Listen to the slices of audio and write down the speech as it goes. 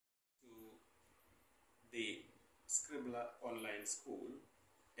the Scribbler Online School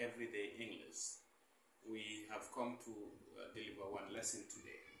Everyday English. We have come to deliver one lesson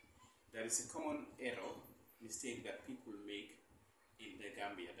today. There is a common error, mistake that people make in the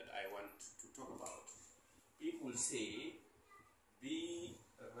Gambia that I want to talk about. People say, be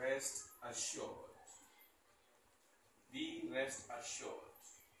rest assured. Be rest assured.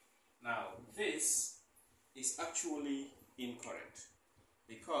 Now, this is actually incorrect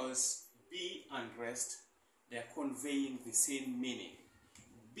because be and rest, they are conveying the same meaning.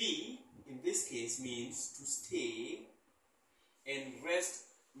 Be, in this case, means to stay, and rest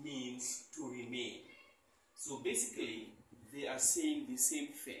means to remain. So basically, they are saying the same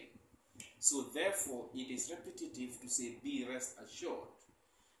thing. So therefore, it is repetitive to say be rest assured.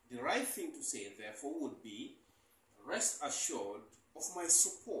 The right thing to say, therefore, would be rest assured of my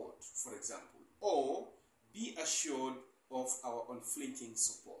support, for example, or be assured of our unflinching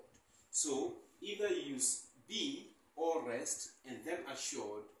support. So either use be or rest and then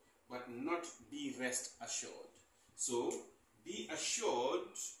assured, but not be rest assured. So be assured,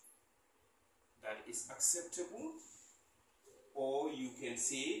 that is acceptable, or you can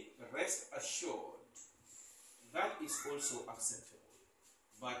say rest assured, that is also acceptable,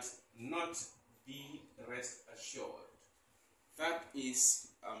 but not be rest assured. That is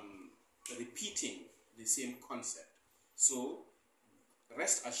repeating the same concept. So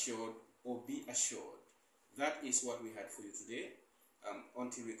rest assured or be assured. That is what we had for you today.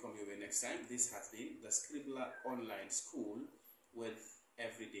 Until we come your way next time, this has been the Scribbler Online School with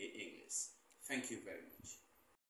Everyday English. Thank you very much.